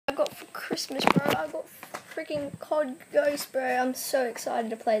got for Christmas, bro. I got freaking COD Ghost, bro. I'm so excited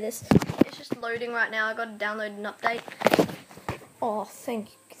to play this. It's just loading right now. I got to download an update. Oh,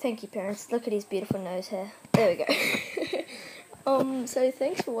 thank you, parents. Look at his beautiful nose hair. There we go. So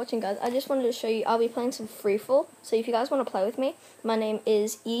thanks for watching, guys. I just wanted to show you, I'll be playing some Freefall. So if you guys want to play with me, my name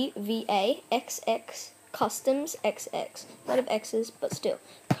is EVAXX Customs XX. A lot of X's, but still.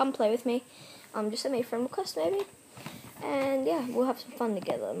 Come play with me. Just send me a friend request, maybe. And yeah, we'll have some fun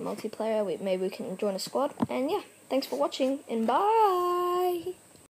together. Multiplayer, maybe we can join a squad. And yeah, thanks for watching, and bye!